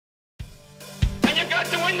got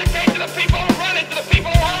to indicate to the people who run it, to the people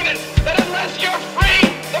who own it, that unless you're free,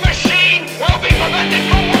 the machine will be prevented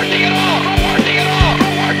from working at all, from working at all, from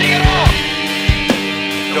working at all.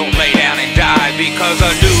 Don't lay down and die because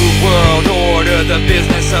a new world order, the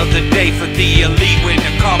business of the day for the elite when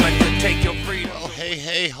they're coming to take your freedom. Well,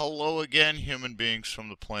 hey, hello again, human beings from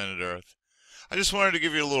the planet Earth. I just wanted to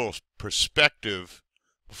give you a little perspective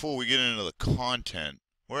before we get into the content.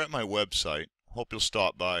 We're at my website. Hope you'll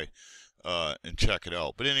stop by and check it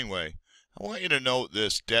out. But anyway, I want you to note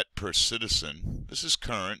this debt per citizen. This is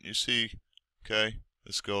current. You see, okay,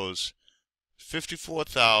 this goes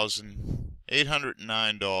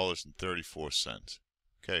 $54,809.34.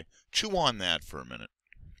 Okay, chew on that for a minute.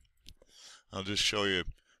 I'll just show you a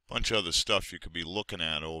bunch of other stuff you could be looking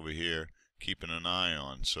at over here, keeping an eye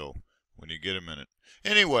on, so when you get a minute.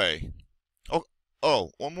 Anyway,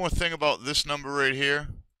 oh, one more thing about this number right here.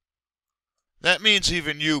 That means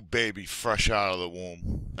even you, baby, fresh out of the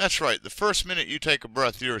womb. That's right, the first minute you take a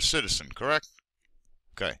breath, you're a citizen, correct?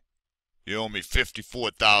 Okay. You owe me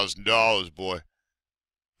 $54,000, boy.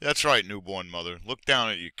 That's right, newborn mother. Look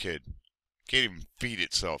down at your kid. Can't even feed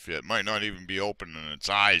itself yet. Might not even be opening its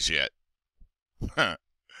eyes yet. It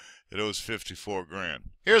owes 54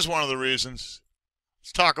 grand. Here's one of the reasons.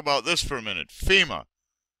 Let's talk about this for a minute. FEMA.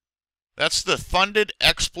 That's the funded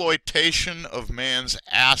exploitation of man's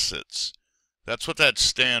assets. That's what that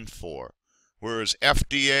stands for. Whereas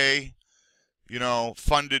FDA, you know,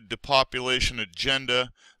 funded depopulation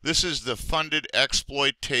agenda, this is the funded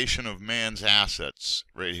exploitation of man's assets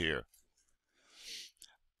right here.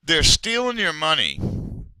 They're stealing your money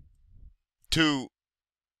to,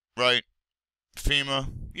 right,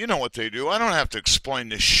 FEMA, you know what they do. I don't have to explain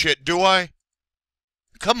this shit, do I?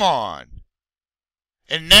 Come on.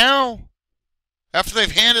 And now, after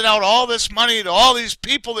they've handed out all this money to all these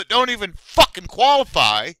people that don't even fucking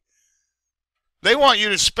qualify, they want you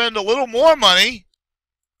to spend a little more money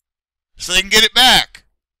so they can get it back.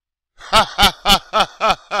 Ha ha ha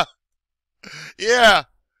ha ha. Yeah.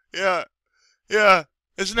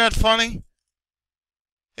 Isn't that funny?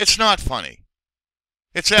 It's not funny.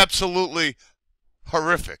 It's absolutely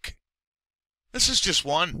horrific. This is just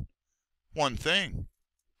one thing.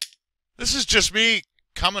 This is just me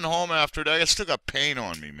coming home after a day. I still got pain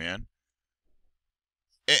on me, man.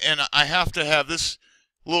 And I have to have this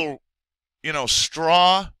little, you know,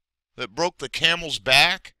 straw that broke the camel's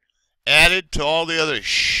back added to all the other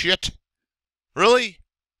shit. Really?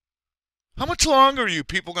 How much longer are you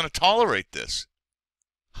people going to tolerate this?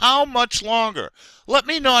 How much longer? Let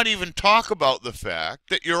me not even talk about the fact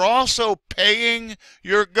that you're also paying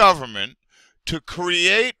your government to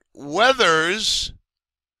create weathers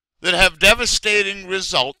that have devastating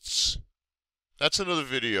results. That's another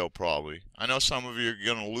video probably. I know some of you are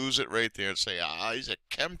going to lose it right there and say, he's a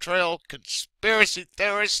chemtrail conspiracy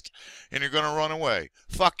theorist, and you're going to run away.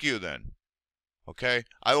 Fuck you then. Okay?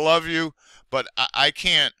 I love you, but I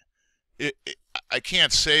can't. I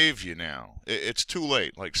can't save you now. It's too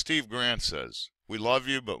late. Like Steve Grant says, we love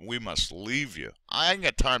you, but we must leave you. I ain't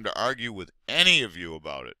got time to argue with any of you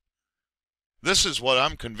about it. This is what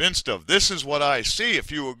I'm convinced of. This is what I see.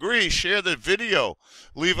 If you agree, share the video.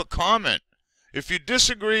 Leave a comment. If you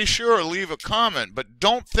disagree, sure, leave a comment. But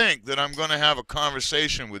don't think that I'm going to have a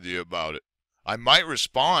conversation with you about it. I might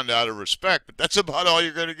respond out of respect, but that's about all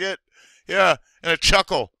you're going to get. Yeah, and a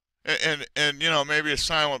chuckle. And you know, maybe a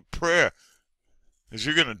silent prayer. Because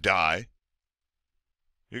you're going to die.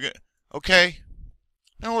 Okay?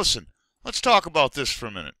 Now listen, let's talk about this for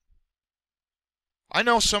a minute. I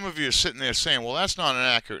know some of you are sitting there saying, well, that's not an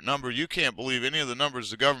accurate number. You can't believe any of the numbers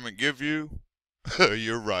the government give you.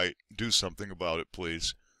 You're right. Do something about it,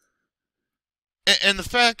 please. And the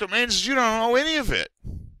fact remains is you don't owe any of it.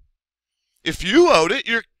 If you owed it,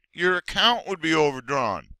 your account would be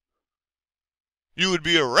overdrawn. You would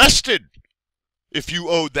be arrested. If you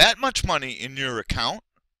owed that much money in your account,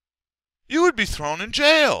 you would be thrown in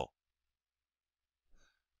jail.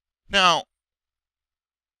 Now,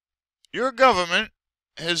 your government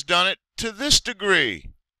has done it to this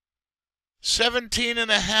degree.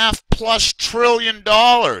 $17.5+ trillion.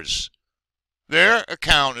 Their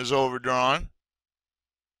account is overdrawn.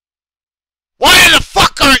 Why the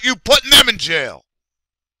fuck aren't you putting them in jail?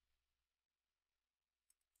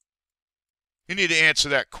 You need to answer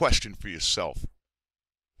that question for yourself.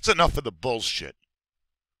 It's enough of the bullshit.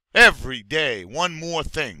 Every day, one more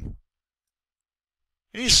thing.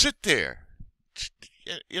 And you sit there.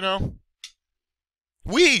 You know?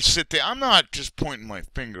 We sit there. I'm not just pointing my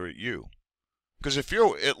finger at you. Because if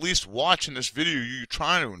you're at least watching this video, you're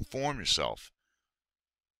trying to inform yourself.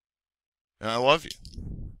 And I love you.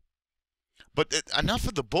 But enough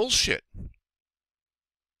of the bullshit.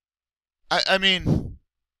 I mean,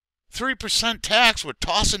 3% tax. We're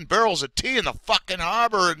tossing barrels of tea in the fucking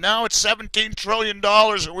harbor, and now it's $17 trillion,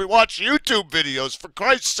 and we watch YouTube videos, for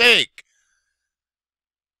Christ's sake.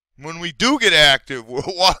 When we do get active,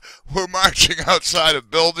 we're marching outside of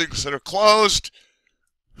buildings that are closed.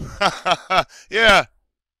 Yeah.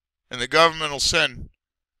 And the government will send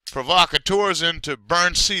provocateurs in to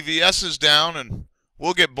burn CVS's down, and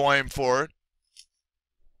we'll get blamed for it.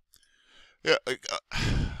 Yeah,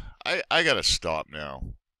 I gotta stop now.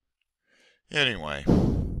 Anyway,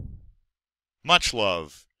 much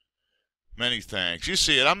love. Many thanks. You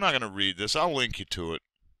see it. I'm not going to read this. I'll link you to it.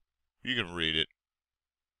 You can read it.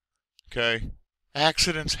 Okay?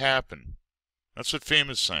 Accidents happen. That's what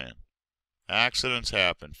FEMA's saying. Accidents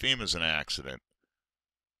happen. FEMA's an accident.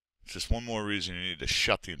 It's just one more reason you need to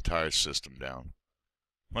shut the entire system down.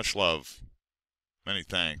 Much love. Many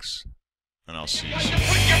thanks. And I'll see you soon.